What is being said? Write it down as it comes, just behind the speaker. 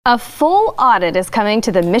A full audit is coming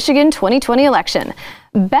to the Michigan 2020 election.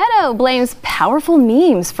 Beto blames powerful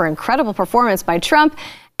memes for incredible performance by Trump,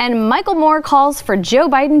 and Michael Moore calls for Joe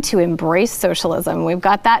Biden to embrace socialism. We've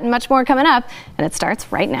got that and much more coming up, and it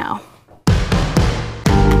starts right now.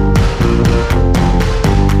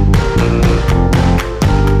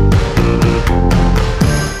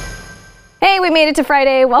 Hey, we made it to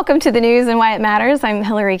Friday. Welcome to the news and why it matters. I'm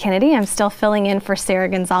Hillary Kennedy. I'm still filling in for Sarah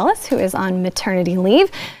Gonzalez, who is on maternity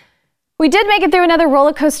leave. We did make it through another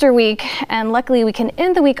roller coaster week, and luckily we can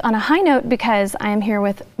end the week on a high note because I am here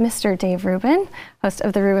with Mr. Dave Rubin, host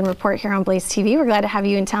of the Rubin Report here on Blaze TV. We're glad to have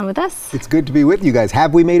you in town with us. It's good to be with you guys.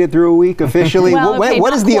 Have we made it through a week officially? Well,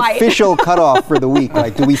 what is the official cutoff for the week?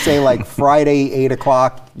 Like, do we say like Friday, 8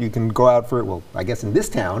 o'clock, you can go out for it? Well, I guess in this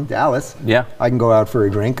town, Dallas, yeah, I can go out for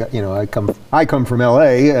a drink. You know, I come from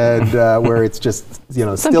LA, and where it's just, you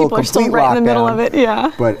know, Some still people complete are still right lockdown. in the middle of it,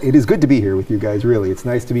 yeah. But it is good to be here with you guys, really. It's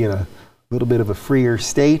nice to be in a little bit of a freer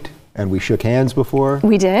state, and we shook hands before.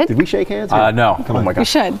 We did? Did we shake hands? No. Come on. Oh my God. We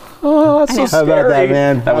should. Oh, that's so How scary. about that,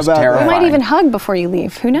 man? That was How about terrifying. We might even hug before you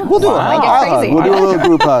leave. Who knows? We'll do Might it. get crazy. We'll do a little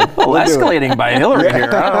group hug. Well, We'll do it. escalating by Hillary here. I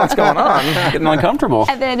don't know what's going on. Getting uncomfortable.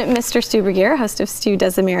 And then Mr. Stu Burguiere, host of Stu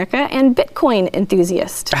Does America and Bitcoin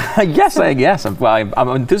enthusiast. Yes, I guess. I'm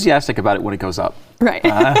enthusiastic about it when it goes up. Right.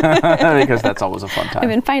 Because that's always a fun time. I've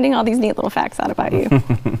been finding all these neat little facts out about you.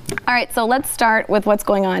 All right, so let's start with what's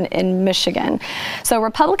going on in Michigan. So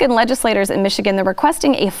Republican legislators in Michigan, they're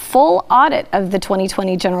requesting a full audit of the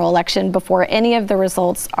 2020 general election before any of the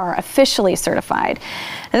results are officially certified.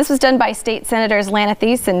 And this was done by State Senators Lana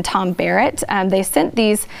Theis and Tom Barrett. They sent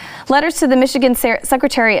these letters to the Michigan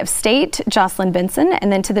Secretary of State, Jocelyn Benson,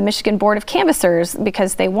 and then to the Michigan Board of Canvassers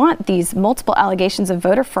because they want these multiple allegations of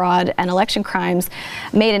voter fraud and election crimes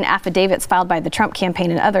made in affidavits filed by the Trump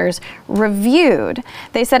campaign and others reviewed.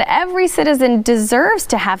 They said every citizen deserves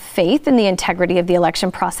to have faith in the integrity of the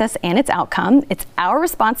election process and its outcome. It's our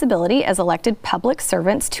responsibility as elected public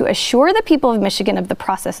servants to assure the people of Michigan of the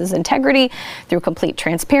process's integrity through complete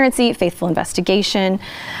transparency, faithful investigation.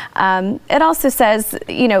 It also says,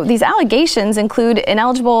 you know, these allegations include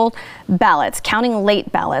ineligible ballots, counting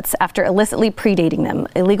late ballots after illicitly predating them,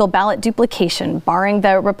 illegal ballot duplication, barring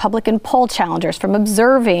the Republican poll challengers from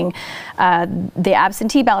observing the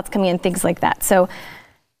absentee ballots coming in, things like that. So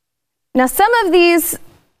now some of these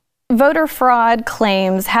voter fraud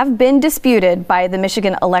claims have been disputed by the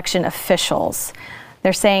Michigan election officials.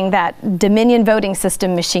 They're saying that Dominion voting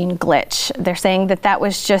system machine glitch. They're saying that that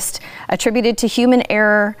was just attributed to human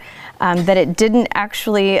error, that it didn't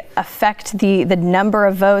actually affect the number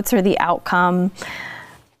of votes or the outcome.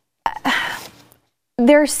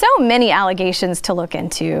 There are so many allegations to look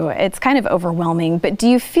into. It's kind of overwhelming, but do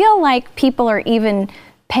you feel like people are even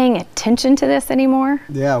paying attention to this anymore?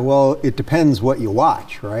 Yeah, well, it depends what you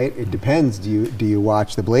watch, right? It depends. Do you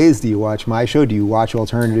watch The Blaze? Do you watch my show? Do you watch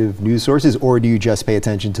alternative news sources? Or do you just pay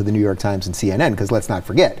attention to the New York Times and CNN? Because let's not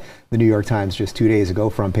forget, the New York Times just 2 days ago,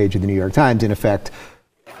 front page of the New York Times, in effect,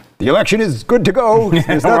 the election is good to go.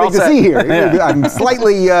 There's nothing to see here. Yeah. I'm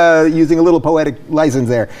slightly using a little poetic license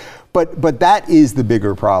there. But that is the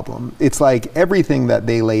bigger problem. It's like everything that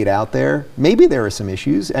they laid out there, maybe there are some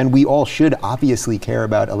issues, and we all should obviously care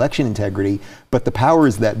about election integrity, but the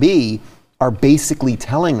powers that be are basically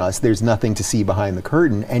telling us there's nothing to see behind the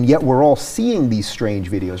curtain, and yet we're all seeing these strange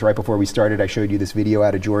videos. Right before we started, I showed you this video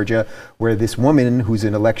out of Georgia where this woman who's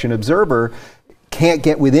an election observer can't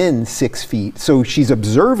get within 6 feet. So she's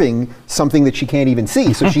observing something that she can't even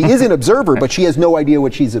see. So she is an observer, but she has no idea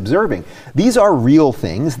what she's observing. These are real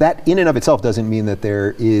things. That in and of itself doesn't mean that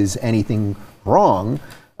there is anything wrong.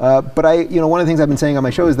 But one of the things I've been saying on my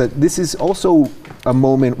show is that this is also a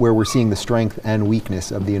moment where we're seeing the strength and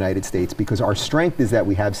weakness of the United States, because our strength is that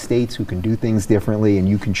we have states who can do things differently and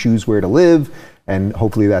you can choose where to live. And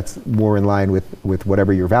hopefully that's more in line with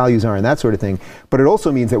whatever your values are and that sort of thing. But it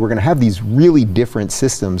also means that we're going to have these really different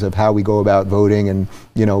systems of how we go about voting. And,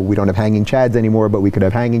 you know, we don't have hanging chads anymore, but we could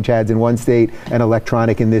have hanging chads in one state and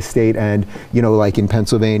electronic in this state. And, you know, like in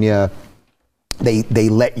Pennsylvania, they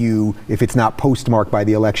let you, if it's not postmarked by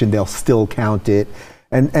the election, they'll still count it.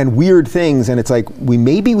 And weird things. And it's like,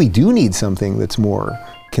 maybe we do need something that's more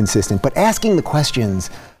consistent. But asking the questions,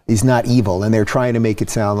 is not evil, and they're trying to make it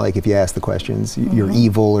sound like if you ask the questions, you're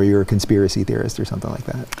evil or you're a conspiracy theorist or something like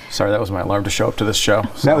that. Sorry, that was my alarm to show up to this show.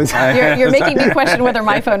 So. That was you're making me question whether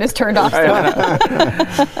my phone is turned off.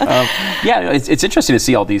 Yeah, it's interesting to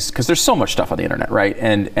see all these, because there's so much stuff on the internet, right?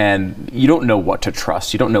 And you don't know what to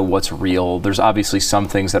trust. You don't know what's real. There's obviously some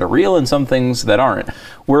things that are real and some things that aren't.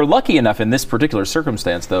 We're lucky enough in this particular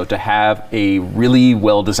circumstance, though, to have a really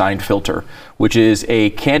well-designed filter, which is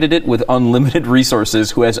a candidate with unlimited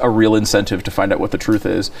resources who has a real incentive to find out what the truth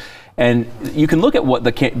is. And you can look at what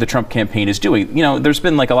the Trump campaign is doing. You know, there's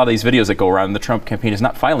been like a lot of these videos that go around. The Trump campaign is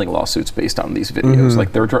not filing lawsuits based on these videos.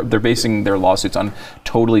 Like they're basing their lawsuits on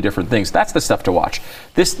totally different things. That's the stuff to watch.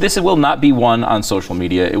 This will not be one on social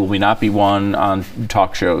media. It will not be one on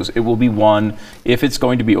talk shows. It will be one, if it's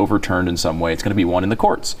going to be overturned in some way, it's going to be one in the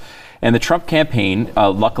courts. And the Trump campaign,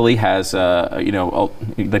 luckily, has,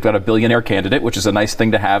 they've got a billionaire candidate, which is a nice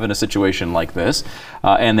thing to have in a situation like this.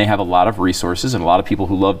 And they have a lot of resources and a lot of people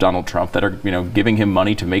who love Donald Trump that are, giving him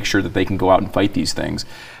money to make sure that they can go out and fight these things.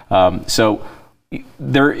 So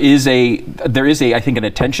there is I think, an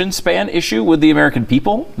attention span issue with the American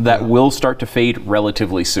people that will start to fade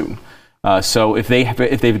relatively soon. So if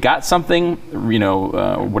they've got something,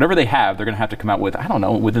 whatever they have, they're going to have to come out with, I don't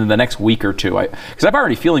know, within the next week or two. Because I'm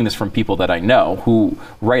already feeling this from people that I know who,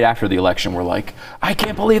 right after the election, were like, I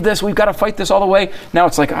can't believe this. We've got to fight this all the way. Now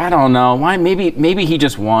it's like, I don't know. Why? Maybe he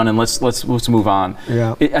just won, and let's move on.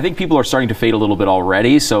 Yeah. I think people are starting to fade a little bit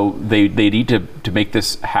already, so they need to make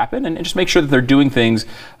this happen and just make sure that they're doing things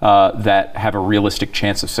that have a realistic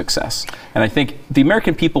chance of success. And I think the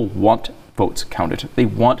American people want votes counted. They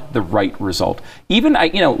want the right result. Even,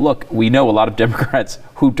 look, we know a lot of Democrats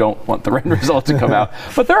who don't want the right result to come out,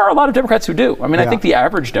 but there are a lot of Democrats who do. I mean, I think the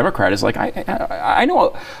average Democrat is like, I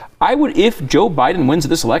know, I would, if Joe Biden wins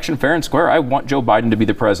this election fair and square, I want Joe Biden to be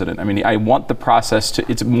the president. I mean, I want the process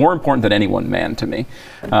it's more important than any one man to me.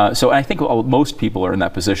 So I think most people are in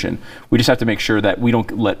that position. We just have to make sure that we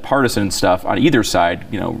don't let partisan stuff on either side,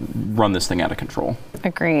 run this thing out of control.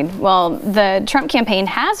 Agreed. Well, the Trump campaign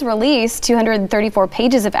has released 234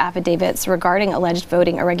 pages of affidavits regarding alleged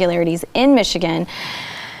voting irregularities in Michigan.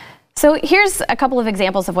 So here's a couple of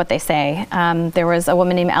examples of what they say. There was a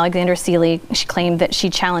woman named Alexandra Seeley. She claimed that she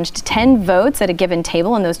challenged 10 votes at a given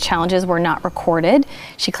table, and those challenges were not recorded.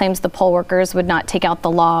 She claims the poll workers would not take out the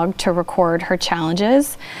log to record her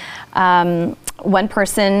challenges. One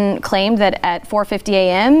person claimed that at 4:50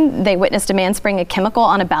 a.m. they witnessed a man spraying a chemical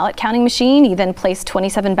on a ballot counting machine. He then placed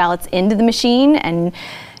 27 ballots into the machine, and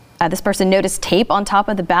this person noticed tape on top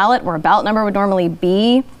of the ballot where a ballot number would normally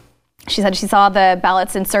be. She said she saw the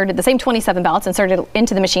ballots inserted, the same 27 ballots inserted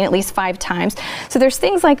into the machine at least 5 times. So there's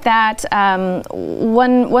things like that.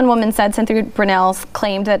 One woman said, Cynthia Brunel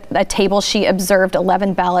claimed that at a table she observed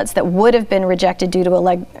 11 ballots that would have been rejected due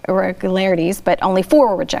to irregularities, but only 4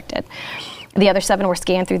 were rejected. The other 7 were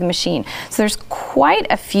scanned through the machine. So there's quite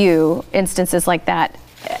a few instances like that.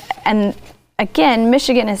 And again,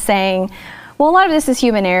 Michigan is saying, well, a lot of this is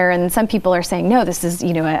human error, and some people are saying, no, this is,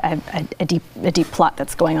 a deep plot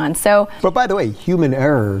that's going on. So, but by the way, human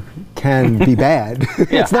error can be bad.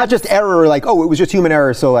 It's not just error, like, oh, it was just human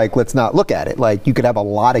error, so like, let's not look at it. Like, you could have a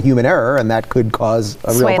lot of human error, and that could cause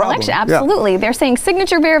a real problem. Election, absolutely. Yeah. They're saying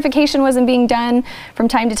signature verification wasn't being done from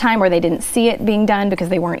time to time, or they didn't see it being done because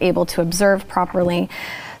they weren't able to observe properly.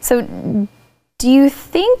 So, do you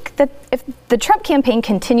think that if the Trump campaign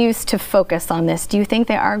continues to focus on this, do you think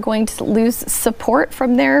they are going to lose support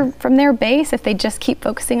from their base if they just keep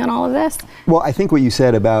focusing on all of this? Well, I think what you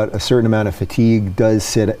said about a certain amount of fatigue does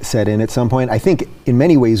set in at some point. I think in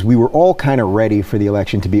many ways we were all kind of ready for the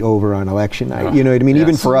election to be over on election night. You know what I mean? Yes.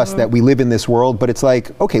 Even for us that we live in this world, but it's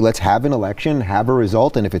like, okay, let's have an election, have a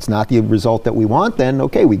result, and if it's not the result that we want, then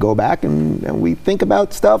okay, we go back and we think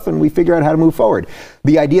about stuff and we figure out how to move forward.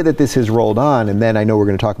 The idea that this has rolled on, and then I know we're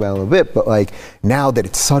going to talk about it a little bit, but like now that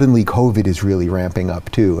it's suddenly COVID is really ramping up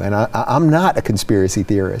too. And I'm not a conspiracy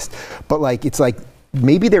theorist, but like it's like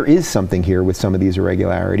maybe there is something here with some of these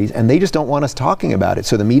irregularities and they just don't want us talking about it.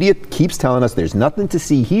 So the media keeps telling us there's nothing to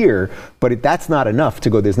see here, but that's not enough to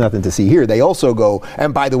go, there's nothing to see here. They also go,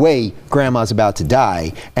 and by the way, grandma's about to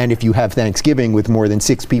die. And if you have Thanksgiving with more than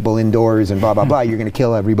 6 people indoors and blah, blah, blah, you're going to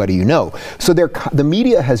kill everybody you know. So the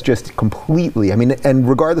media has just completely, I mean, and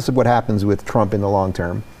regardless of what happens with Trump in the long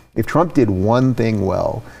term, if Trump did one thing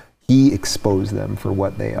well, he exposed them for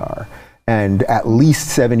what they are. And at least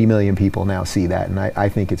 70 million people now see that, and I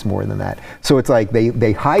think it's more than that. So it's like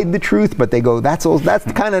they hide the truth, but they go, that's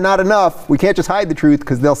kind of not enough. We can't just hide the truth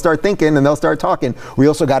because they'll start thinking and they'll start talking. We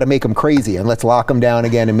also got to make them crazy, and let's lock them down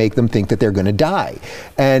again and make them think that they're going to die.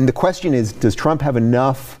 And the question is, does Trump have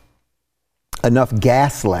enough enough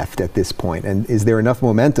gas left at this point? And is there enough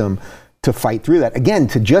momentum to fight through that? Again,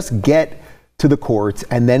 to just get to the courts,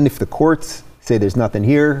 and then if the courts say there's nothing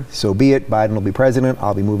here, so be it. Biden will be president.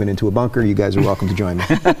 I'll be moving into a bunker. You guys are welcome to join me.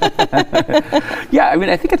 Yeah, I mean,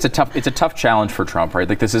 I think it's a tough challenge for Trump, right?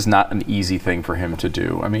 Like, this is not an easy thing for him to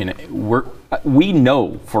do. I mean, we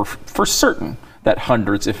know for certain that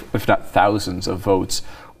hundreds, if not thousands, of votes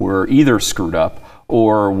were either screwed up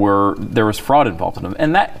or there was fraud involved in them,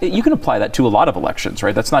 and that you can apply that to a lot of elections,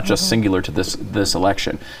 right? That's not just singular to this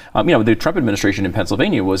election. The Trump administration in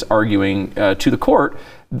Pennsylvania was arguing to the court.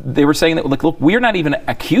 They were saying that, look, we're not even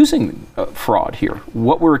accusing fraud here.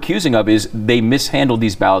 What we're accusing of is they mishandled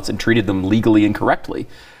these ballots and treated them legally incorrectly.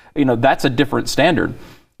 That's a different standard.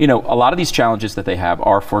 A lot of these challenges that they have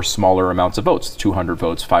are for smaller amounts of votes, 200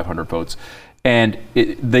 votes, 500 votes. And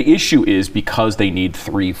the issue is, because they need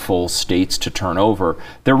 3 full states to turn over,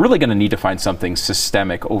 they're really going to need to find something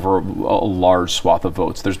systemic over a large swath of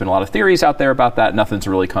votes. There's been a lot of theories out there about that. Nothing's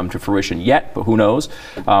really come to fruition yet, but who knows?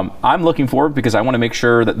 I'm looking forward, because I want to make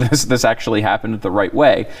sure that this actually happened the right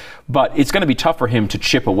way. But it's going to be tough for him to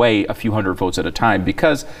chip away a few hundred votes at a time,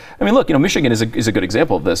 because, look, Michigan is a good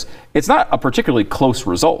example of this. It's not a particularly close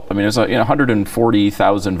result. It's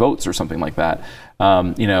 140,000 votes or something like that.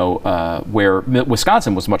 Where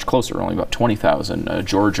Wisconsin was much closer, only about 20,000.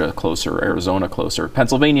 Georgia closer, Arizona closer,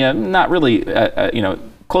 Pennsylvania not really,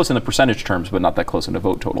 close in the percentage terms, but not that close in the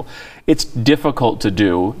vote total. It's difficult to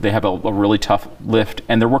do. They have a really tough lift,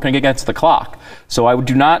 and they're working against the clock. So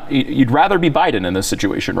you'd rather be Biden in this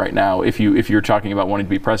situation right now if you're talking about wanting to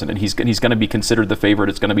be president. He's going to be considered the favorite.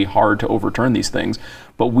 It's going to be hard to overturn these things,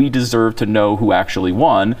 but we deserve to know who actually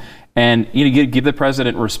won. And you give the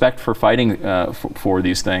president respect for fighting for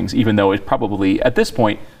these things, even though it probably, at this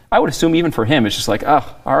point, I would assume even for him, it's just like, all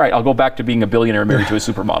right, I'll go back to being a billionaire married to a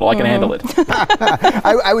supermodel. I can handle it.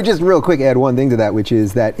 I would just real quick add one thing to that, which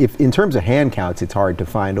is that if, in terms of hand counts, it's hard to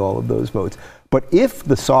find all of those votes. But if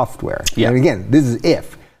the software, and again, this is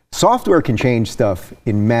if, software can change stuff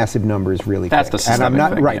in massive numbers really quick. That's the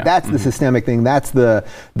systemic thing. Right, yeah. That's the systemic thing. That's the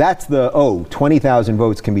 20,000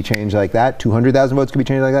 votes can be changed like that, 200,000 votes can be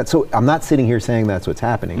changed like that. So I'm not sitting here saying that's what's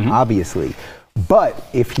happening, obviously. But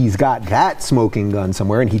if he's got that smoking gun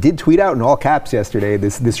somewhere, and he did tweet out in all caps yesterday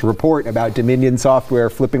this report about Dominion software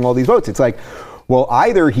flipping all these votes, it's like, well,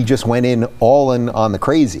 either he just went in all in on the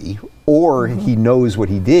crazy, or he knows what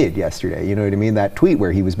he did yesterday. You know what I mean? That tweet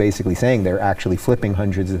where he was basically saying they're actually flipping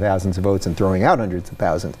hundreds of thousands of votes and throwing out hundreds of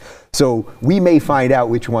thousands. So we may find out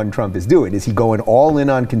which one Trump is doing. Is he going all in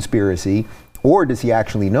on conspiracy, or does he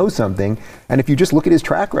actually know something? And if you just look at his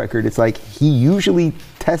track record, it's like he usually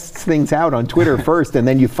tests things out on Twitter first, and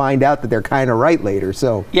then you find out that they're kind of right later.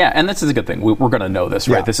 So yeah, and this is a good thing. We're going to know this,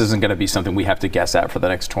 right? Yeah. This isn't going to be something we have to guess at for the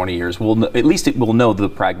next 20 years. At least we'll know the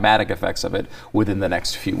pragmatic effects of it within the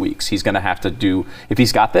next few weeks. He's going to have to do, if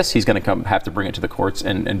he's got this, he's going to have to bring it to the courts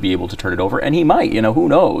and be able to turn it over. And he might, who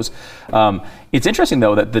knows? It's interesting,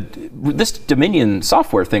 though, that this Dominion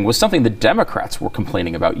software thing was something the Democrats were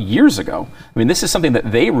complaining about years ago. This is something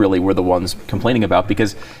that they really were the ones complaining about,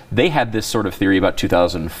 because they had this sort of theory about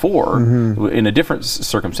 2004 in a different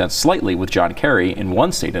circumstance slightly with John Kerry in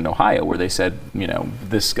one state in Ohio, where they said,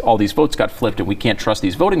 all these votes got flipped and we can't trust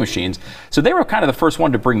these voting machines. So they were kind of the first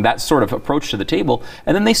one to bring that sort of approach to the table.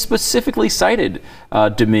 And then they specifically cited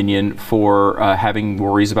Dominion for having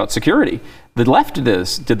worries about security. The left did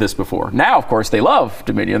this before. Now, of course, they love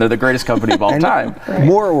Dominion. They're the greatest company of all time.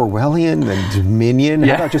 More Orwellian than Dominion?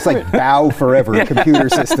 How about just like bow forever computer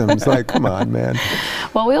systems? Like, come on, man.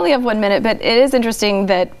 Well, we only have 1 minute, but it is interesting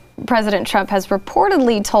that President Trump has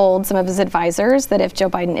reportedly told some of his advisors that if Joe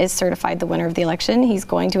Biden is certified the winner of the election, he's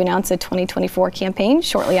going to announce a 2024 campaign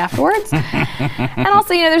shortly afterwards. And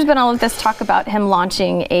also, there's been all of this talk about him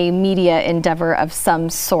launching a media endeavor of some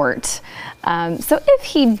sort. So if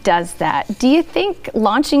he does that, do you think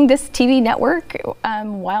launching this TV network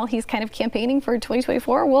while he's kind of campaigning for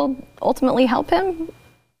 2024 will ultimately help him?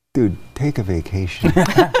 Dude, take a vacation.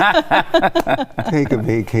 Take a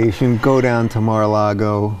vacation. Go down to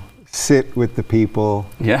Mar-a-Lago. Sit with the people.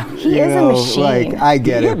 Yeah. He is a machine. I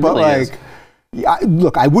get it. But really is.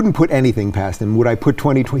 Look, I wouldn't put anything past him. Would I put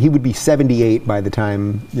 2020? He would be 78 by the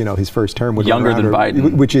time, his first term would younger than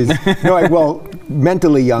Biden. Which is,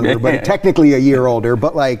 mentally younger, but technically a year older.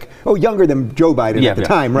 But younger than Joe Biden at the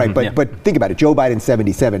time, right? But think about it. Joe Biden's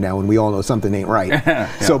 77 now, and we all know something ain't right.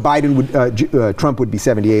 So Trump would be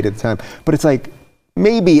 78 at the time. But it's like,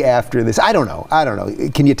 maybe after this, I don't know.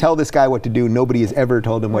 Can you tell this guy what to do? Nobody has ever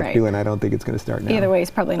told him what to do, and I don't think it's going to start now. Either way, he's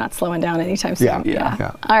probably not slowing down anytime soon.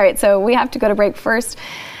 Yeah. All right, so we have to go to break first.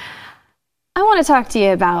 I want to talk to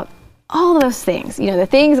you about all of those things, the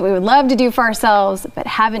things that we would love to do for ourselves, but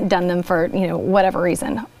haven't done them for, whatever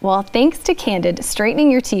reason. Well, thanks to Candid,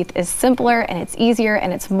 straightening your teeth is simpler and it's easier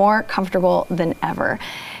and it's more comfortable than ever.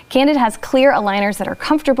 Candid has clear aligners that are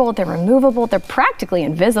comfortable, they're removable, they're practically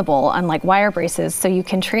invisible, unlike wire braces, so you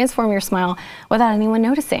can transform your smile without anyone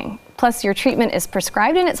noticing. Plus, your treatment is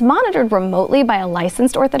prescribed and it's monitored remotely by a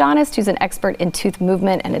licensed orthodontist who's an expert in tooth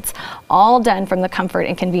movement, and it's all done from the comfort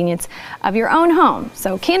and convenience of your own home.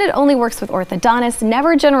 So Candid only works with orthodontists,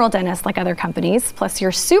 never general dentists like other companies. Plus,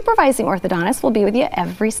 your supervising orthodontist will be with you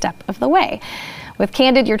every step of the way. With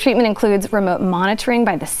Candid, your treatment includes remote monitoring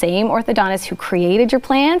by the same orthodontist who created your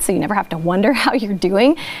plan, so you never have to wonder how you're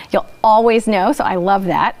doing. You'll always know, so I love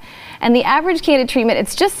that. And the average Candid treatment,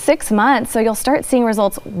 it's just 6 months, so you'll start seeing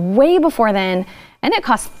results way before then, and it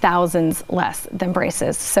costs thousands less than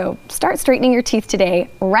braces. So start straightening your teeth today.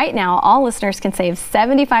 Right now, all listeners can save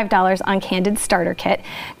 $75 on Candid Starter Kit.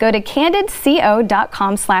 Go to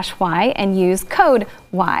candidco.com/Y and use code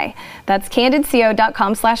Y. That's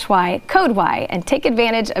candidco.com/Y, code Y, and take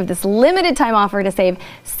advantage of this limited time offer to save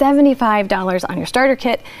 $75 on your starter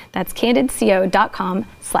kit. That's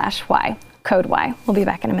candidco.com/Y, code Y. We'll be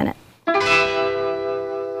back in a minute.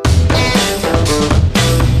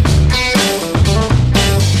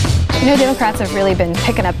 Democrats have really been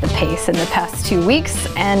picking up the pace in the past 2 weeks,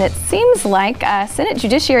 and it seems like Senate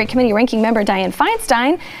Judiciary Committee Ranking Member Dianne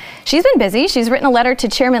Feinstein, she's been busy. She's written a letter to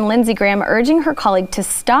Chairman Lindsey Graham urging her colleague to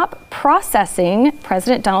stop processing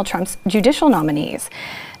President Donald Trump's judicial nominees.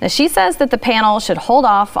 Now, she says that the panel should hold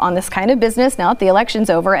off on this kind of business now that the election's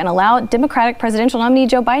over and allow Democratic presidential nominee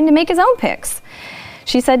Joe Biden to make his own picks.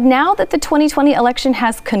 She said, now that the 2020 election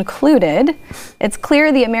has concluded, it's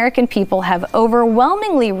clear the American people have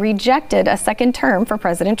overwhelmingly rejected a second term for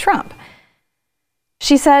President Trump.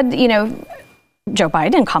 She said, Joe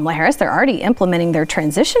Biden and Kamala Harris, they're already implementing their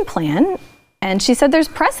transition plan. And she said there's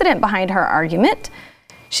precedent behind her argument.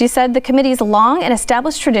 She said the committee's long and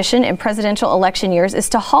established tradition in presidential election years is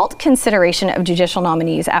to halt consideration of judicial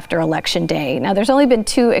nominees after Election Day. Now, there's only been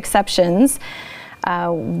 2 exceptions.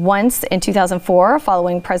 Once in 2004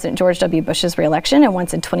 following President George W. Bush's reelection, and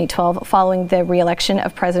once in 2012 following the reelection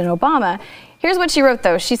of President Obama. Here's what she wrote,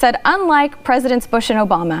 though. She said, unlike Presidents Bush and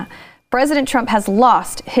Obama, President Trump has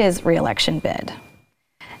lost his reelection bid.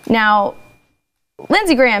 Now,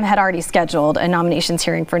 Lindsey Graham had already scheduled a nominations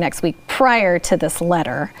hearing for next week prior to this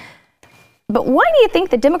letter. But why do you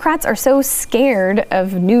think the Democrats are so scared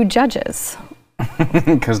of new judges?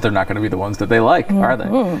 Because they're not going to be the ones that they like, are they?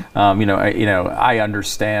 I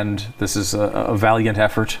understand this is a valiant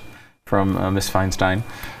effort from Ms. Feinstein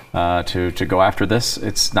to go after this.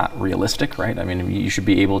 It's not realistic, right? I mean, you should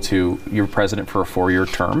be able to, you're president for a 4-year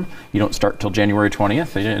term. You don't start till January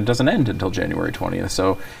 20th. It doesn't end until January 20th.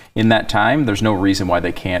 So in that time, there's no reason why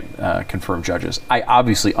they can't confirm judges. I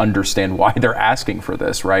obviously understand why they're asking for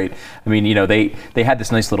this, right? I mean, they had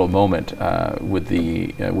this nice little moment with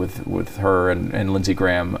her and Lindsey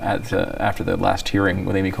Graham after the last hearing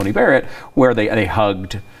with Amy Coney Barrett, where they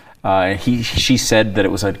hugged. She said that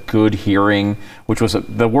it was a good hearing, which was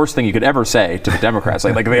the worst thing you could ever say to the Democrats.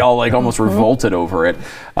 like they all almost revolted over it.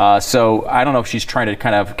 So I don't know if she's trying to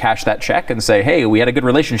kind of cash that check and say, hey, we had a good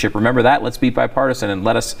relationship. Remember that? Let's be bipartisan and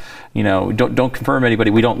let us, don't confirm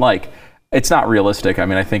anybody we don't like. It's not realistic. I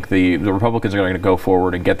mean, I think the Republicans are going to go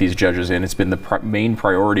forward and get these judges in. It's been the main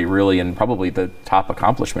priority, really, and probably the top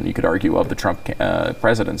accomplishment, you could argue, of the Trump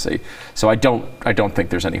presidency. So I don't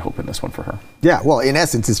think there's any hope in this one for her. Yeah, well, in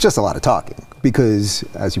essence, it's just a lot of talking because,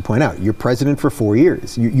 as you point out, you're president for 4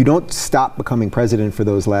 years. You don't stop becoming president for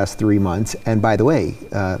those last 3 months. And by the way,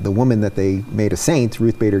 the woman that they made a saint,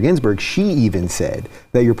 Ruth Bader Ginsburg, she even said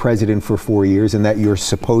that you're president for 4 years and that you're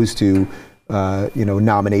supposed to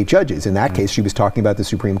nominate judges. In that case, she was talking about the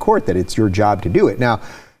Supreme Court, that it's your job to do it. Now,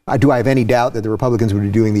 do I have any doubt that the Republicans would be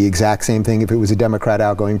doing the exact same thing if it was a Democrat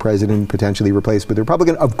outgoing president potentially replaced with a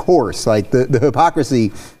Republican? Of course, the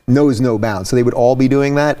hypocrisy knows no bounds. So they would all be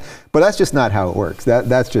doing that. But that's just not how it works.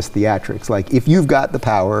 That's just theatrics. Like, if you've got the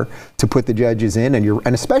power to put the judges in,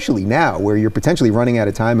 and especially now where you're potentially running out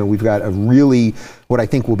of time, and we've got what I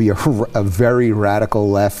think will be a very radical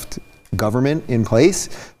left government in place,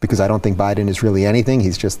 because I don't think Biden is really anything.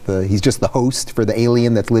 He's just the host for the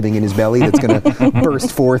alien that's living in his belly that's going to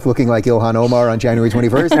burst forth looking like Ilhan Omar on January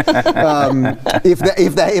 21st.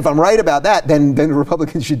 If I'm right about that, then the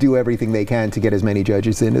Republicans should do everything they can to get as many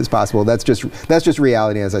judges in as possible. That's just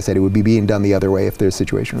reality. As I said, it would be being done the other way if their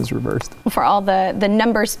situation was reversed. For all the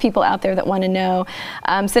numbers people out there that want to know,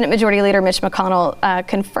 Senate Majority Leader Mitch McConnell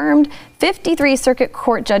confirmed 53 circuit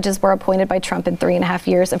court judges were appointed by Trump in 3.5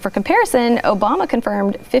 years. And for comparison, Obama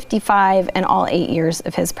confirmed 55 in all 8 years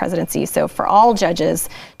of his presidency. So for all judges,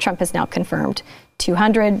 Trump has now confirmed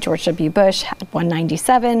 200. George W. Bush had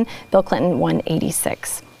 197. Bill Clinton,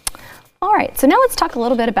 186. All right, so now let's talk a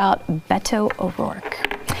little bit about Beto O'Rourke.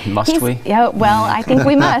 Must we? Yeah, well, I think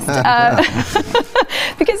we must.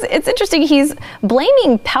 Because it's interesting, he's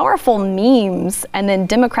blaming powerful memes and then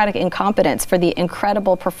Democratic incompetence for the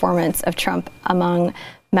incredible performance of Trump among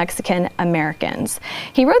Mexican Americans.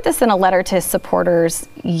 He wrote this in a letter to his supporters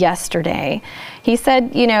yesterday. He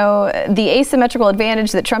said, you know, the asymmetrical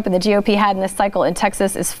advantage that Trump and the GOP had in this cycle in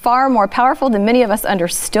Texas is far more powerful than many of us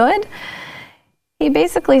understood. He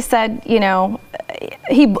basically said, you know,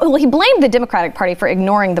 he blamed the Democratic Party for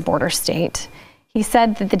ignoring the border state. He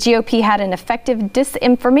said that the GOP had an effective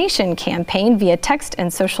disinformation campaign via text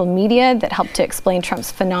and social media that helped to explain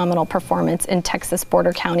Trump's phenomenal performance in Texas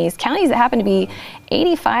border counties that happen to be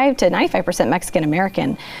 85 to 95% Mexican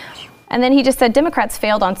American. And then he just said Democrats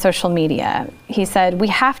failed on social media. He said, we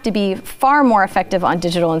have to be far more effective on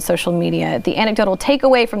digital and social media. The anecdotal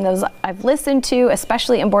takeaway from those I've listened to,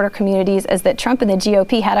 especially in border communities, is that Trump and the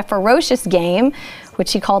GOP had a ferocious game,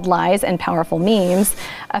 which he called lies and powerful memes,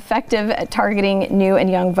 effective at targeting new and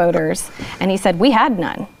young voters. And he said, we had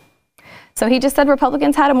none. So he just said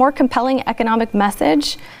Republicans had a more compelling economic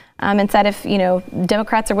message. And said if, you know,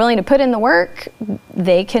 Democrats are willing to put in the work,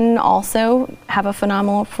 they can also have a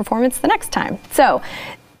phenomenal performance the next time. So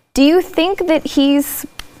do you think that he's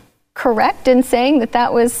correct in saying that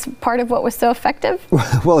that was part of what was so effective?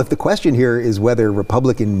 Well, if the question here is whether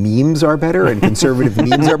Republican memes are better and conservative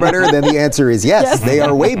memes are better, then the answer is yes, they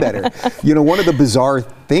are way better. You know, one of the bizarre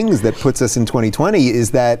things that puts us in 2020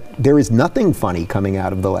 is that there is nothing funny coming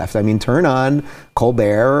out of the left. I mean, turn on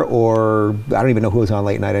Colbert or I don't even know who's on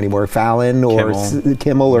late night anymore, Fallon or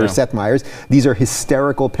Kimmel or Seth Meyers. These are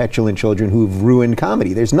hysterical, petulant children who've ruined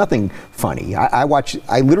comedy. There's nothing funny. I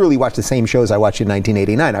literally watch the same shows I watched in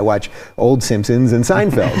 1989. I watch old Simpsons and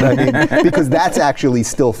Seinfeld. I mean, because that's actually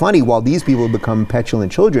still funny while these people have become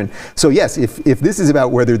petulant children. So yes, if this is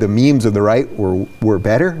about whether the memes of the right were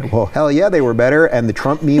better, well, hell yeah, they were better. And the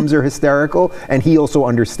Trump memes are hysterical. And he also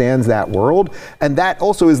understands that world. And that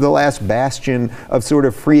also is the last bastion of sort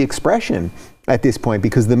of free expression at this point,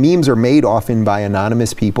 because the memes are made often by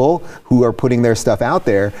anonymous people who are putting their stuff out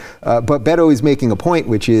there. But Beto is making a point,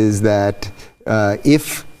 which is that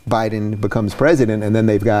if Biden becomes president and then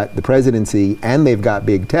they've got the presidency and they've got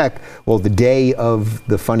big tech, well, the day of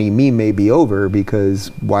the funny meme may be over, because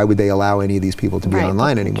why would they allow any of these people to be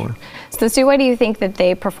online anymore? So Stu, why do you think that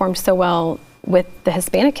they performed so well with the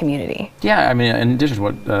Hispanic community? Yeah, I mean, in addition to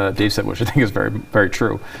what Dave said, which I think is very, very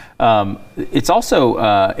true, it's also,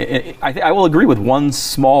 I will agree with one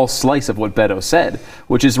small slice of what Beto said,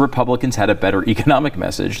 which is Republicans had a better economic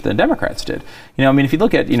message than Democrats did. You know, I mean, if you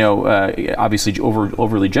look at, you know, obviously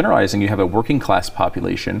overly generalizing, you have a working class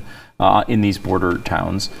population in these border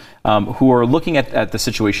towns who are looking at the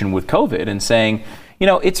situation with COVID and saying, you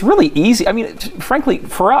know, it's really easy. I mean, frankly,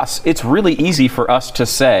 for us, it's really easy for us to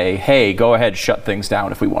say, hey, go ahead, shut things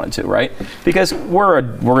down if we wanted to, right? Because we're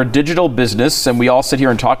a digital business and we all sit here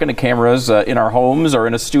and talk into cameras in our homes or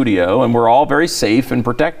in a studio, and we're all very safe and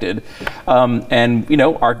protected. And, you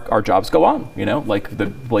know, our jobs go on, you know, like the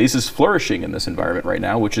Blaze is flourishing in this environment right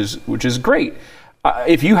now, which is great.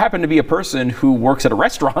 If you happen to be a person who works at a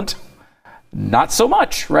restaurant, not so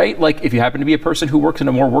much, right? Like if you happen to be a person who works in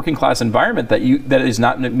a more working class environment that is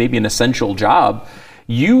not maybe an essential job,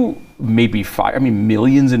 you may be fired. I mean,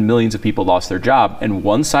 millions and millions of people lost their job, and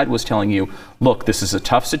one side was telling you, look, this is a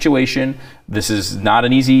tough situation. This is not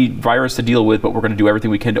an easy virus to deal with, but we're going to do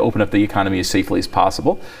everything we can to open up the economy as safely as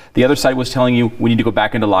possible. The other side was telling you, we need to go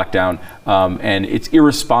back into lockdown, and it's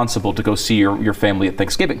irresponsible to go see your family at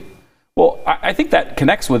Thanksgiving. Well, I think that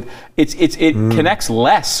connects with connects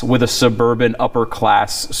less with a suburban upper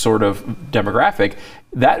class sort of demographic.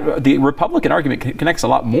 That the Republican argument connects a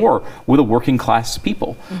lot more with a working class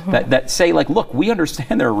people that say, like, look, we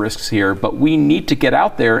understand there are risks here, but we need to get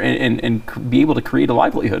out there and be able to create a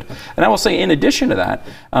livelihood. And I will say, in addition to that,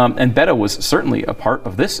 and Beto was certainly a part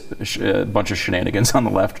of this bunch of shenanigans on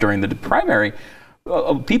the left during the primary.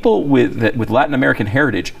 People with Latin American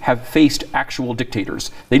heritage have faced actual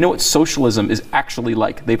dictators. They know what socialism is actually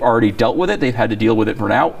like. They've already dealt with it. They've had to deal with it for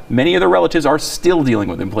now. Many of their relatives are still dealing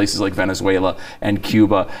with it in places like Venezuela and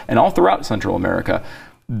Cuba and all throughout Central America.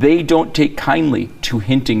 They don't take kindly to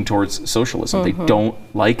hinting towards socialism. They don't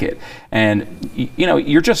like it. And, you know,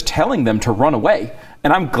 you're just telling them to run away.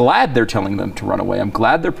 And I'm glad they're telling them to run away. I'm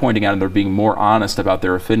glad they're pointing out and they're being more honest about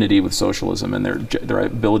their affinity with socialism and their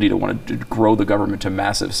ability to want to grow the government to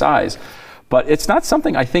massive size. But it's not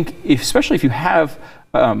something I think, especially if you have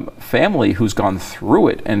family who's gone through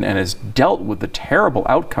it and has dealt with the terrible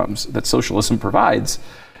outcomes that socialism provides,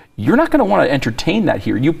 you're not going to want to entertain that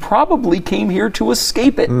here. You probably came here to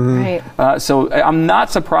escape it. Right. So I'm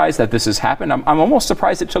not surprised that this has happened. I'm almost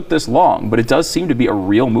surprised it took this long, but it does seem to be a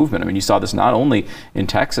real movement. I mean, you saw this not only in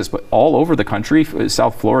Texas, but all over the country.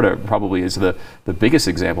 South Florida probably is the biggest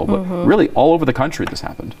example, but really all over the country this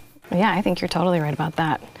happened. Yeah, I think you're totally right about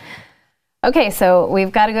that. Okay, so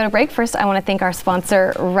we've got to go to break. First, I want to thank our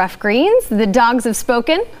sponsor, Rough Greens. The dogs have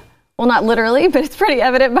spoken. Well, not literally, but it's pretty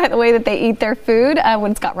evident by the way that they eat their food when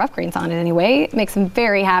it's got Rough Greens on it anyway. It makes them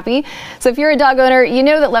very happy. So if you're a dog owner, you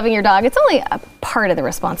know that loving your dog, it's only a part of the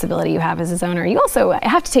responsibility you have as his owner. You also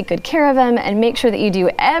have to take good care of him and make sure that you do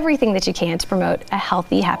everything that you can to promote a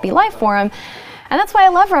healthy, happy life for him. And that's why I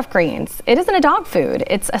love Rough Greens. It isn't a dog food.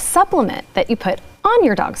 It's a supplement that you put on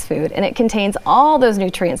your dog's food, and it contains all those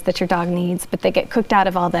nutrients that your dog needs, but they get cooked out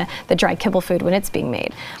of all the dry kibble food when it's being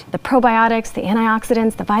made. The probiotics, the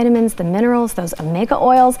antioxidants, the vitamins, the minerals, those omega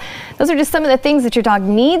oils, those are just some of the things that your dog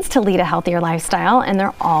needs to lead a healthier lifestyle, and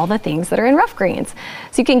they're all the things that are in Rough Greens.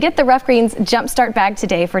 So you can get the Rough Greens Jumpstart bag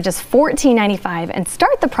today for just $14.95 and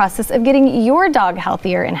start the process of getting your dog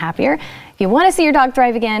healthier and happier. If you want to see your dog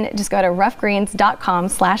thrive again, just go to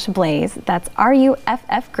roughgreens.com/blaze. That's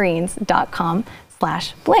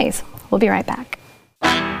ruffgreens.com/blaze. We'll be right back.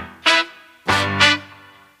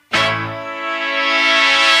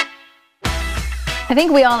 I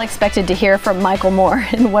think we all expected to hear from Michael Moore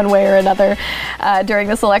in one way or another during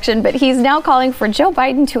this election, but he's now calling for Joe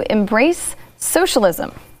Biden to embrace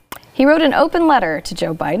socialism. He wrote an open letter to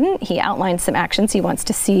Joe Biden. He outlined some actions he wants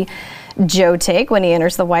to see Joe take when he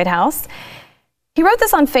enters the White House. He wrote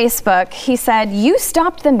this on Facebook. He said, "You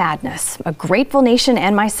stopped the madness. A grateful nation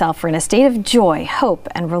and myself are in a state of joy, hope,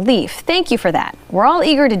 and relief. Thank you for that. We're all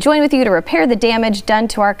eager to join with you to repair the damage done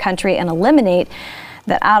to our country and eliminate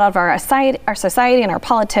that out of our society and our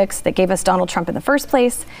politics that gave us Donald Trump in the first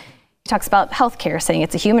place." He talks about health care, saying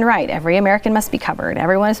it's a human right. Every American must be covered.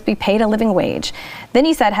 Everyone must be paid a living wage. Then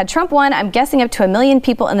he said, had Trump won, I'm guessing up to 1 million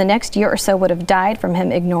people in the next year or so would have died from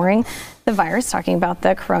him ignoring the virus, talking about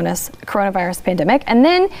the coronavirus pandemic. And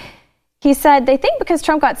then he said they think because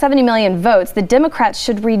Trump got 70 million votes, the Democrats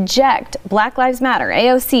should reject Black Lives Matter,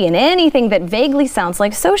 AOC, and anything that vaguely sounds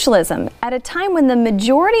like socialism at a time when the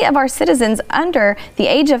majority of our citizens under the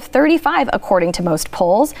age of 35, according to most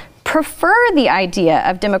polls, prefer the idea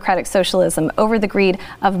of democratic socialism over the greed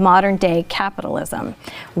of modern day capitalism.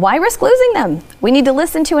 Why risk losing them? We need to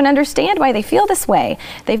listen to and understand why they feel this way.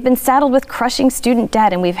 They've been saddled with crushing student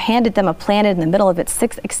debt, and we've handed them a planet in the middle of its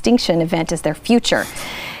 6th extinction event as their future.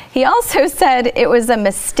 He also said it was a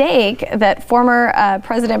mistake that former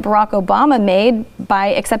President Barack Obama made by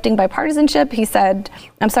accepting bipartisanship. He said,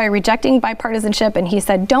 rejecting bipartisanship, and he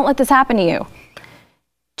said, don't let this happen to you.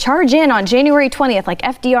 Charge in on January 20th like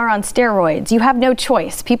FDR on steroids. You have no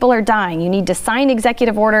choice. People are dying. You need to sign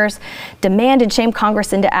executive orders, demand and shame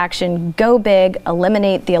Congress into action, go big,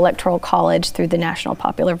 eliminate the Electoral College through the National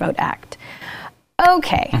Popular Vote Act.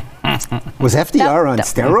 Okay. Was FDR on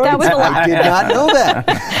steroids? That was a lot. I did not know that.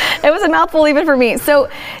 It was a mouthful even for me. So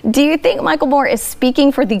do you think Michael Moore is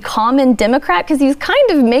speaking for the common Democrat? Because he's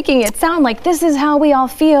kind of making it sound like this is how we all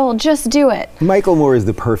feel. Just do it. Michael Moore is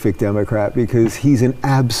the perfect Democrat because he's an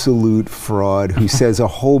absolute fraud who says a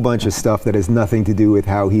whole bunch of stuff that has nothing to do with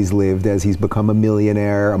how he's lived as he's become a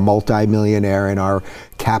millionaire, a multi-millionaire in our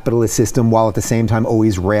capitalist system, while at the same time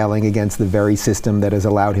always railing against the very system that has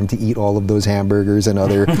allowed him to eat all of those hamburgers and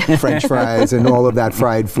other French fries and all of that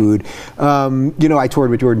fried food. I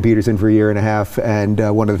toured with Jordan Peterson for a year and a half, and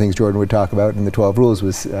one of the things Jordan would talk about in the 12 rules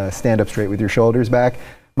was stand up straight with your shoulders back.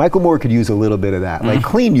 Michael Moore could use a little bit of that. Like,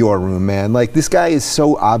 clean your room, man. Like, this guy is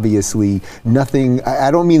so obviously nothing. I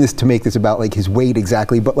don't mean this to make this about like his weight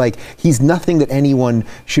exactly, but like he's nothing that anyone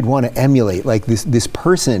should want to emulate. Like this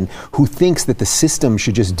person who thinks that the system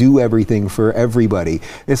should just do everything for everybody.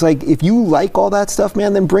 It's like, if you like all that stuff,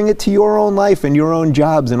 man, then bring it to your own life and your own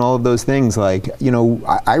jobs and all of those things. Like,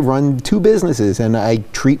 I run 2 businesses and I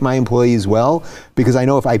treat my employees well because I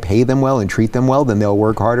know if I pay them well and treat them well, then they'll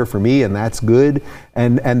work harder for me, and that's good.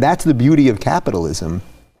 And that's the beauty of capitalism.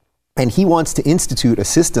 And he wants to institute a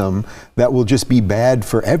system that will just be bad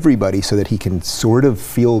for everybody so that he can sort of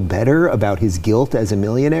feel better about his guilt as a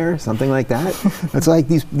millionaire, something like that. It's like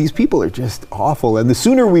these people are just awful. And the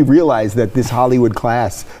sooner we realize that this Hollywood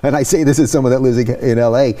class, and I say this as someone that lives in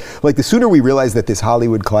LA, like the sooner we realize that this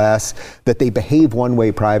Hollywood class, that they behave one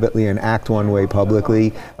way privately and act one way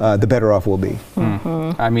publicly, the better off we'll be.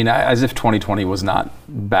 I mean, as if 2020 was not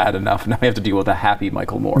bad enough. Now we have to deal with a happy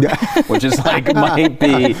Michael Moore, which is like, might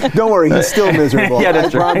be... Don't worry, he's still miserable. Yeah,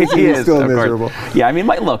 that's right. He is still miserable. Yeah, I mean,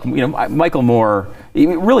 look, Michael Moore, he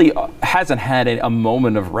really hasn't had a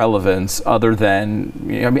moment of relevance other than,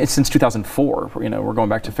 I mean, since 2004. We're going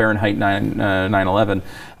back to Fahrenheit 9/11.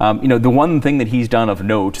 The one thing that he's done of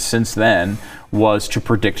note since then was to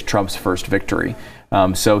predict Trump's first victory.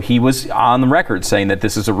 So he was on the record saying that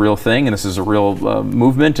this is a real thing and this is a real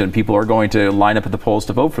movement and people are going to line up at the polls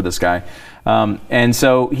to vote for this guy. And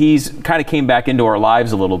so he's kind of came back into our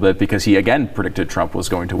lives a little bit because he again predicted Trump was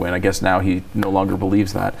going to win. I guess now he no longer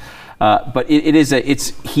believes that. But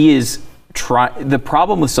the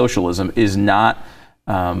problem with socialism is not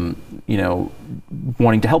wanting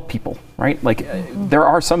to help people, right? Like there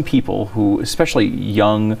are some people who, especially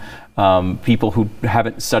young people who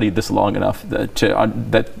haven't studied this long enough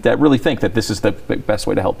that really think that this is the best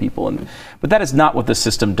way to help people. But that is not what the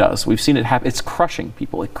system does. We've seen it happen. It's crushing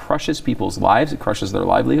people. It crushes people's lives. It crushes their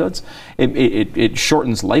livelihoods. It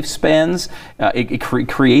shortens lifespans. It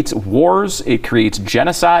creates wars. It creates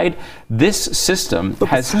genocide. This system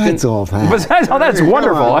has besides all that. Besides all that, it's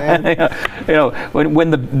wonderful. When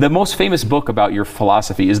the most famous book about your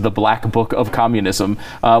philosophy is the Black Book of Communism,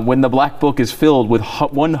 when the Black Book is filled with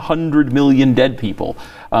 100 million dead people,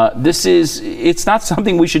 it's not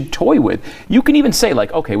something we should toy with. You can even say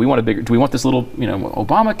like, okay, do we want this little,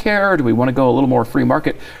 Obamacare? Do we want to go a little more free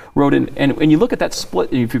market road? And you look at that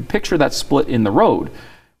split, and if you picture that split in the road,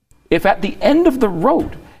 if at the end of the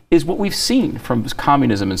road is what we've seen from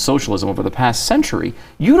communism and socialism over the past century,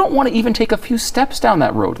 you don't want to even take a few steps down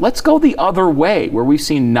that road. Let's go the other way, where we've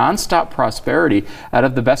seen nonstop prosperity out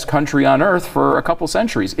of the best country on earth for a couple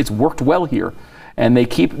centuries. It's worked well here. And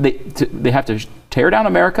they have to tear down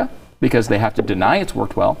America because they have to deny it's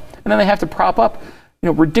worked well. And then they have to prop up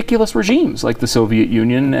ridiculous regimes like the Soviet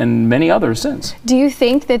Union and many others since. Do you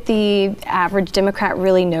think that the average Democrat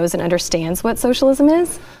really knows and understands what socialism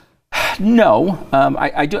is? No,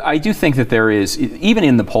 I do think that there is, even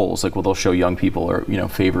in the polls, like they'll show young people or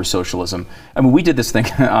favor socialism. I mean, we did this thing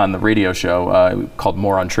on the radio show called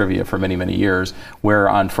More on Trivia for many, many years, where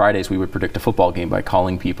on Fridays we would predict a football game by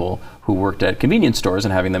calling people who worked at convenience stores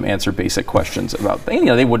and having them answer basic questions about,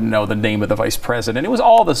 they wouldn't know the name of the vice president. It was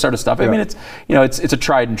all this sort of stuff. Yeah. I mean, it's a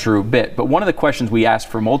tried and true bit. But one of the questions we asked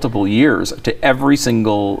for multiple years to every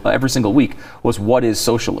single week was, what is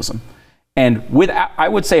socialism? And I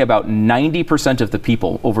would say about 90% of the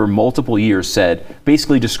people over multiple years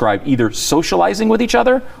basically described either socializing with each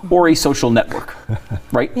other or a social network,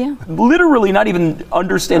 right? Yeah. Literally not even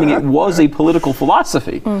understanding it was a political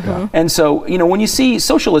philosophy. Mm-hmm. And so, when you see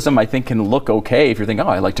socialism, I think can look okay. If you're thinking,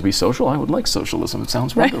 I like to be social, I would like socialism. It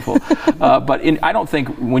sounds wonderful. But I don't think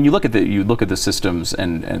when you look at the systems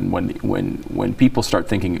and when people start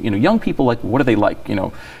thinking, young people, like, what do they like?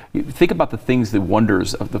 You think about the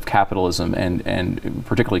wonders of capitalism and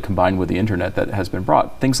particularly combined with the internet that has been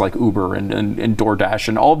brought. Things like Uber and DoorDash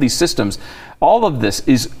and all of these systems. All of this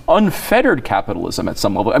is unfettered capitalism at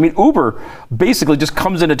some level. I mean, Uber basically just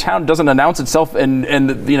comes into town, doesn't announce itself, and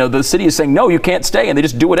the city is saying, no, you can't stay, and they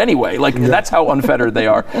just do it anyway. That's how unfettered they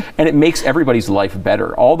are. And it makes everybody's life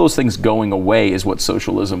better. All those things going away is what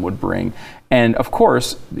socialism would bring. And of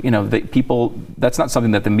course, that's not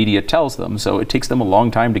something that the media tells them, so it takes them a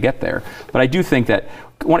long time to get there. But I do think that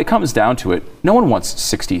when it comes down to it, no one wants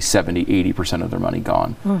 60, 70, 80% of their money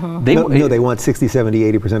gone. Mm-hmm. They want 60,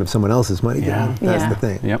 70, 80% of someone else's money gone. That's the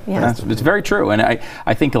thing. Yep. Yeah. It's very true. And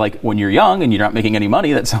I think when you're young and you're not making any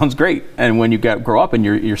money, that sounds great. And when you grow up and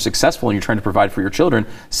you're successful and you're trying to provide for your children,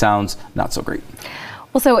 sounds not so great.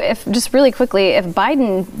 Well, so if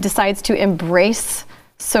Biden decides to embrace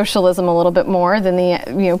socialism a little bit more than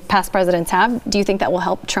the past presidents have, do you think that will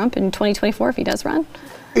help Trump in 2024 if he does run?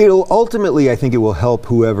 It'll ultimately, I think it will help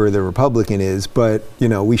whoever the Republican is, but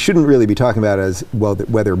we shouldn't really be talking about it as well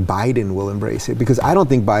whether Biden will embrace it, because I don't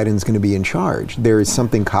think Biden's going to be in charge. There is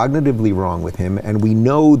something cognitively wrong with him, and we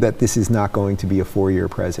know that this is not going to be a 4-year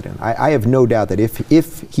president. I have no doubt that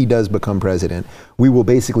if he does become president, we will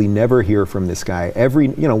basically never hear from this guy.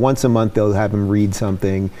 Once a month they'll have him read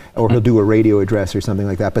something, or he'll do a radio address or something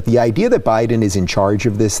like that. But the idea that Biden is in charge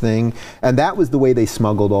of this thing, and that was the way they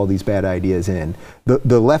smuggled all these bad ideas in.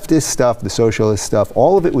 The leftist stuff, the socialist stuff,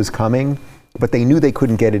 all of it was coming, but they knew they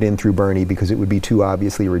couldn't get it in through Bernie because it would be too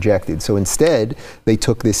obviously rejected. So instead, they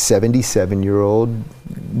took this 77-year-old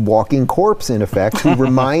walking corpse, in effect, who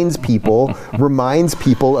reminds people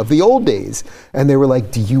of the old days. And they were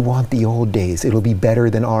like, do you want the old days? It'll be better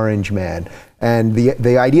than Orange Man. And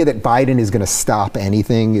the idea that Biden is going to stop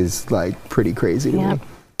anything is like pretty crazy to me.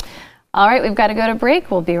 All right, we've got to go to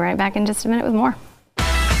break. We'll be right back in just a minute with more.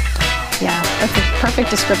 Yeah, that's a perfect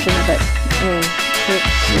description of it.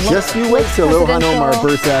 Just you wait till Ilhan Omar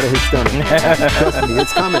bursts out of his stomach. Trust me,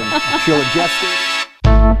 it's coming. She'll adjust it.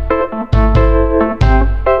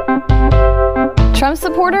 Trump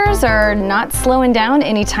supporters are not slowing down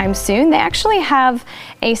anytime soon. They actually have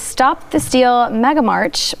a Stop the Steal mega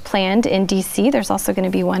march planned in D.C. There's also going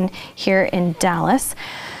to be one here in Dallas.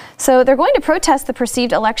 So they're going to protest the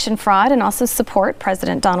perceived election fraud and also support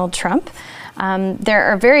President Donald Trump. There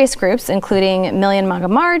are various groups, including Million MAGA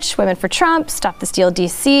March, Women for Trump, Stop the Steal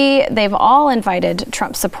DC. They've all invited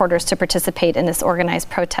Trump supporters to participate in this organized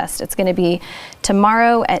protest. It's going to be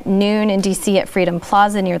tomorrow at noon in DC at Freedom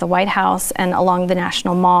Plaza near the White House and along the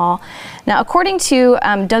National Mall. Now, according to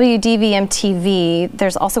WDVM-TV,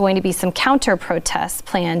 there's also going to be some counter protests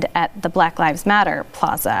planned at the Black Lives Matter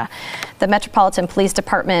Plaza. The Metropolitan Police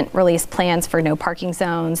Department released plans for no parking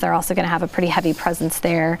zones. They're also going to have a pretty heavy presence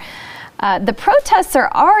there. The protests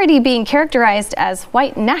are already being characterized as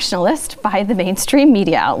white nationalist by the mainstream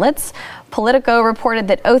media outlets. Politico reported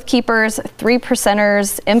that Oath Keepers, Three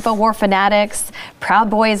Percenters, Infowar fanatics,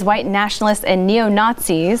 Proud Boys, white nationalists, and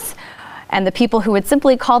neo-Nazis, and the people who would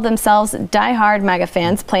simply call themselves diehard MAGA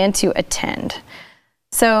fans plan to attend.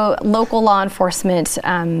 So local law enforcement,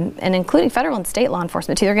 and including federal and state law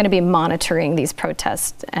enforcement too, they're going to be monitoring these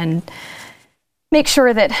protests and make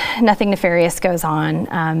sure that nothing nefarious goes on.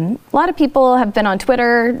 A lot of people have been on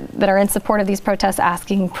Twitter that are in support of these protests,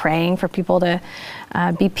 praying for people to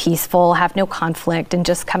be peaceful, have no conflict, and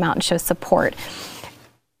just come out and show support.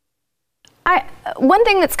 One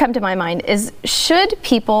thing that's come to my mind is, should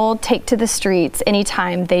people take to the streets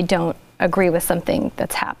anytime they don't agree with something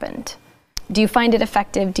that's happened? Do you find it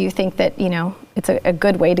effective? Do you think that, it's a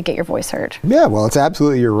good way to get your voice heard? Yeah, well, it's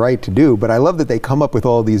absolutely your right to do. But I love that they come up with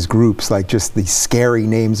all these groups, like just the scary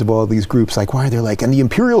names of all these groups. Like, why they're like, and the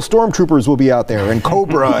Imperial Stormtroopers will be out there, and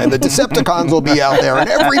Cobra, and the Decepticons will be out there, and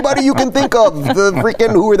everybody you can think of, the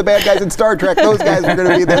freaking, who are the bad guys in Star Trek, those guys are going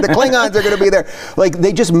to be there, the Klingons are going to be there. Like,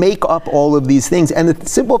 they just make up all of these things. And the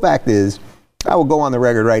simple fact is, I will go on the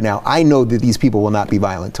record right now, I know that these people will not be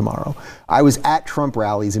violent tomorrow. I was at Trump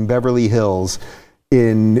rallies in Beverly Hills,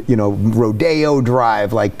 in Rodeo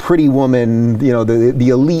Drive, like Pretty Woman, the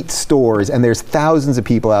elite stores, and there's thousands of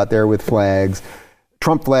people out there with flags,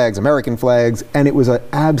 Trump flags, American flags, and it was an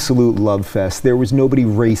absolute love fest. There was nobody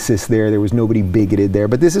racist there. There was nobody bigoted there.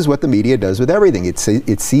 But this is what the media does with everything. It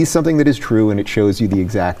sees something that is true and it shows you the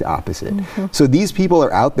exact opposite. Mm-hmm. So these people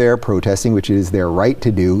are out there protesting, which is their right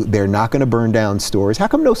to do. They're not going to burn down stores. How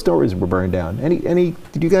come no stores were burned down? Any?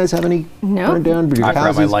 Did you guys have any burned down? I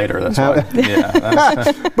brought my lighter. That's why.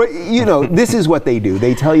 Yeah. But this is what they do.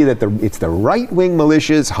 They tell you that it's the right-wing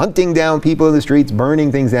militias hunting down people in the streets,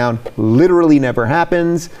 burning things down. Literally never happens.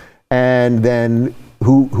 And then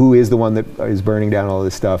who is the one that is burning down all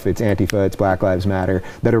this stuff? It's Antifa, it's Black Lives Matter,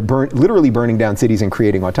 that are literally burning down cities and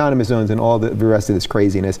creating autonomous zones and all the rest of this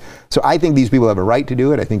craziness. So I think these people have a right to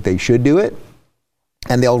do it. I think they should do it.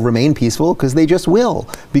 And they'll remain peaceful because they just will.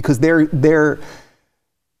 Because their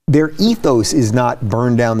ethos is not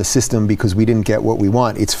burn down the system because we didn't get what we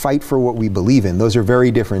want. It's fight for what we believe in. Those are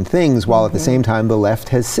very different things, while at the same time the left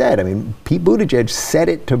has said, Pete Buttigieg said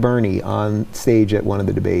it to Bernie on stage at one of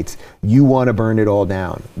the debates, you want to burn it all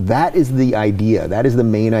down. That is the idea. That is the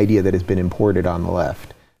main idea that has been imported on the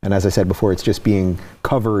left. And as I said before, it's just being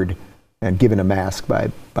covered and given a mask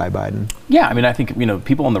by Biden. Yeah, I think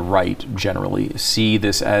people on the right generally see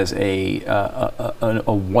this as a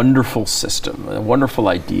wonderful system, a wonderful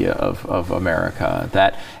idea of America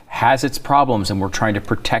that has its problems, and we're trying to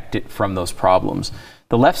protect it from those problems.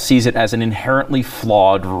 The left sees it as an inherently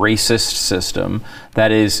flawed, racist system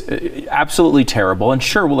that is absolutely terrible, and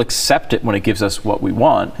sure, we'll accept it when it gives us what we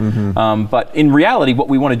want. Mm-hmm. But in reality, what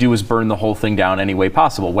we want to do is burn the whole thing down any way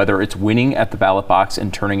possible, whether it's winning at the ballot box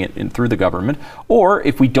and turning it in through the government, or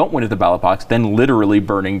if we don't win at the ballot box, then literally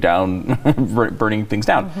burning things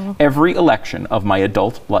down. Mm-hmm. Every election of my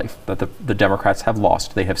adult life that the Democrats have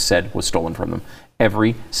lost, they have said was stolen from them.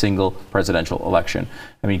 Every single presidential election.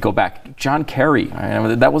 Go back, John Kerry,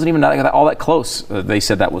 that wasn't even all that close. They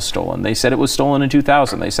said that was stolen. They said it was stolen in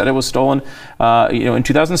 2000. They said it was stolen, in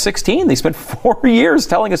 2016. They spent 4 years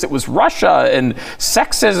telling us it was Russia and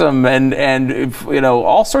sexism and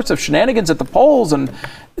all sorts of shenanigans at the polls. And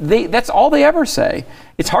that's all they ever say.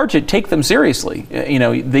 It's hard to take them seriously.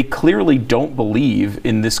 They clearly don't believe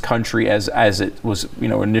in this country as it was,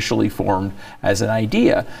 initially formed as an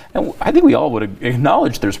idea. And I think we all would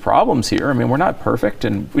acknowledge there's problems here. I mean, we're not perfect,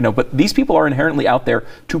 but these people are inherently out there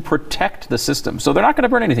to protect the system. So they're not going to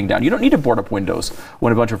burn anything down. You don't need to board up windows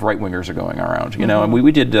when a bunch of right-wingers are going around. And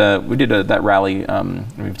we did that rally.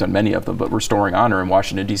 We've done many of them, but Restoring Honor in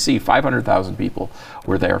Washington D.C. 500,000 people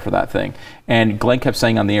were there for that thing. And Glenn kept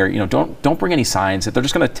saying on the air, don't bring any signs. They're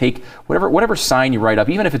just going to take whatever sign you write up,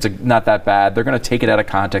 even if it's not that bad. They're going to take it out of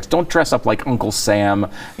context. Don't dress up like Uncle Sam.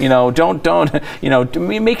 Don't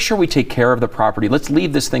make sure we take care of the property. Let's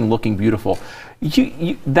leave this thing looking beautiful.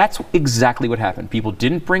 That's exactly what happened. People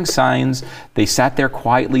didn't bring signs. They sat there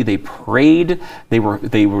quietly. They prayed. They were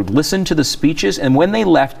listened to the speeches, and when they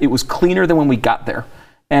left, it was cleaner than when we got there.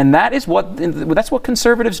 And that's what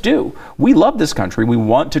conservatives do. We love this country. We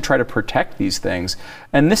want to try to protect these things.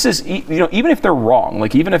 And this is, even if they're wrong,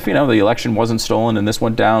 like even if, the election wasn't stolen and this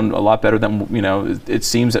went down a lot better than, it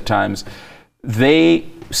seems at times, they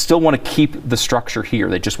still want to keep the structure here.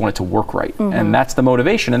 They just want it to work right. Mm-hmm. And that's the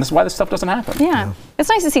motivation. And that's why this stuff doesn't happen. Yeah. It's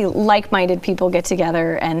nice to see like-minded people get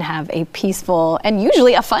together and have a peaceful and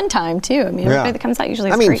usually a fun time too. I mean, everybody that comes out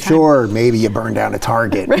usually has a great time. Sure, maybe you burn down a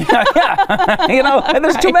Target. And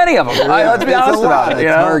there's too many of them. Let's be honest about it.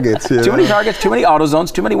 Targets. Too many Targets, too many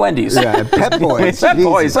AutoZones, too many Wendy's. Yeah, Pep Boys. Pep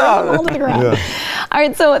Boys. All to the ground. Yeah. All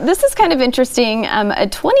right, so this is kind of interesting. A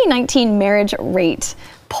 2019 marriage rate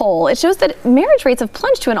poll. It shows that marriage rates have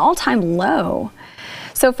plunged to an all-time low.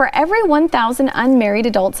 So for every 1,000 unmarried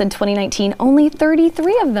adults in 2019, only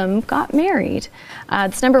 33 of them got married.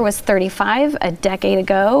 This number was 35 a decade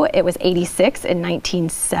ago. It was 86 in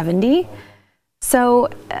 1970. So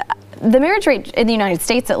the marriage rate in the United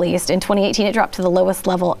States, at least, in 2018, it dropped to the lowest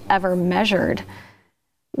level ever measured.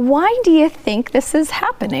 Why do you think this is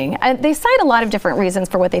happening? They cite a lot of different reasons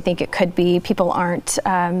for what they think it could be. People aren't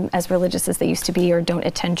as religious as they used to be, or don't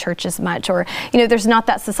attend church as much, or there's not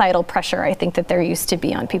that societal pressure, I think, that there used to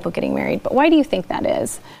be on people getting married. But why do you think that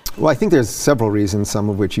is? Well, I think there's several reasons, some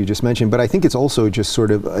of which you just mentioned, but I think it's also just sort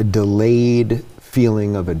of a delayed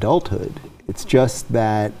feeling of adulthood. It's just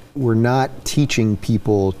that we're not teaching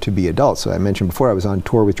people to be adults. So I mentioned before, I was on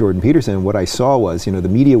tour with Jordan Peterson. What I saw was, the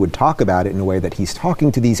media would talk about it in a way that he's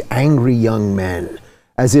talking to these angry young men,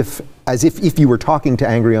 as if you were talking to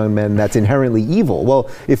angry young men, that's inherently evil. Well,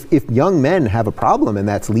 if young men have a problem and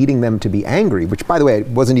that's leading them to be angry, which, by the way,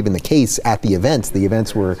 wasn't even the case at the events. The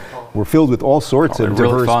events were filled with all sorts of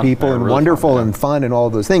diverse people and wonderful and fun and all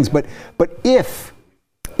of those things. But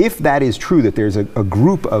if that is true, that there's a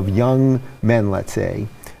group of young men, let's say,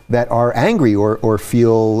 that are angry or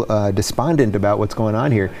feel despondent about what's going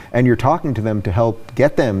on here, and you're talking to them to help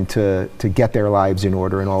get them to get their lives in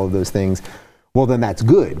order and all of those things, well, then that's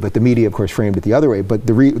good. But the media, of course, framed it the other way. But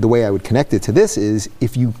the way I would connect it to this is,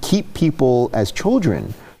 if you keep people as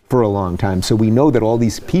children for a long time, so we know that all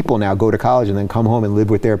these people now go to college and then come home and live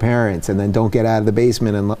with their parents and then don't get out of the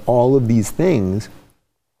basement and all of these things,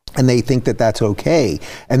 and they think that that's okay.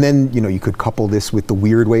 And then, you could couple this with the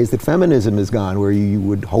weird ways that feminism has gone, where you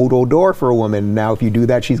would hold a door for a woman. Now, if you do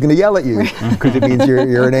that, she's going to yell at you because it means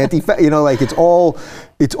you're an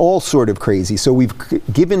it's all sort of crazy. So we've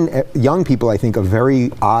given young people, I think, a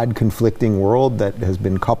very odd, conflicting world that has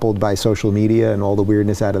been coupled by social media and all the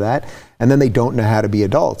weirdness out of that. And then they don't know how to be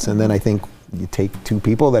adults. And then I think you take two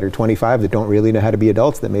people that are 25 that don't really know how to be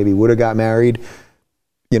adults, that maybe would have got married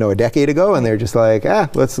a decade ago, and they're just like,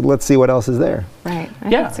 let's see what else is there. Right. I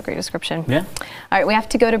think that's a great description. Yeah. All right, we have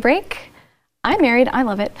to go to break. I'm married. I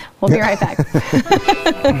love it. We'll be right back.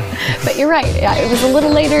 But you're right. It was a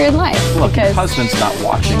little later in life. Look, your husband's not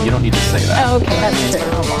watching. You don't need to say that. Oh, okay, that's true.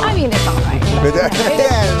 I mean, it's all right.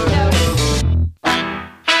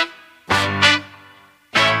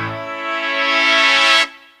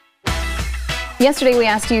 Yesterday, we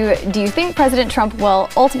asked you, do you think President Trump will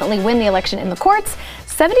ultimately win the election in the courts?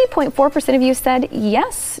 70.4% of you said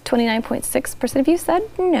yes. 29.6% of you said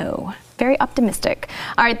no. Very optimistic.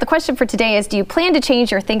 All right, the question for today is, do you plan to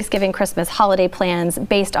change your Thanksgiving, Christmas holiday plans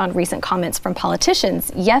based on recent comments from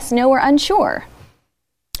politicians? Yes, no, or unsure?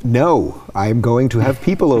 No, I'm going to have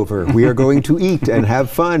people over. We are going to eat and have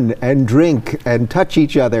fun and drink and touch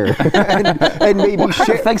each other and maybe what kind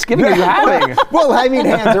of Thanksgiving are you having? Well, I mean,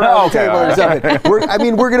 hands around the table or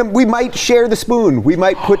something. We might share the spoon. We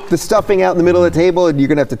might put the stuffing out in the middle of the table, and you're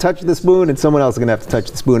going to have to touch the spoon, and someone else is going to have to touch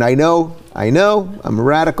the spoon. I know I know, I'm a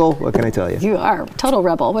radical. What can I tell you? You are a total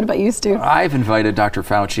rebel. What about you, Stu? I've invited Dr.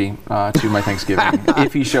 Fauci to my Thanksgiving.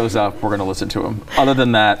 If he shows up, we're going to listen to him. Other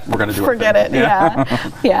than that, we're going to do Forget it.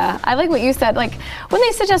 Yeah. I like what you said. Like, when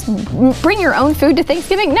they suggest bring your own food to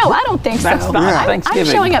Thanksgiving, no, I don't think That's so. not Thanksgiving.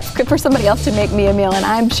 I'm showing up for somebody else to make me a meal, and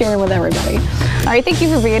I'm sharing with everybody. All right, thank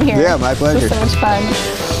you for being here. Yeah, my pleasure. It was so much fun.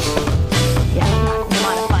 Yeah, I'm not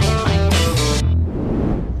modifying it.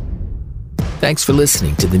 Thanks for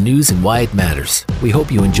listening to the news and why it matters. We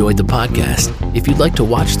hope you enjoyed the podcast. If you'd like to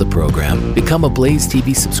watch the program, become a Blaze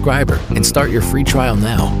TV subscriber and start your free trial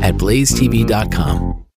now at blazetv.com.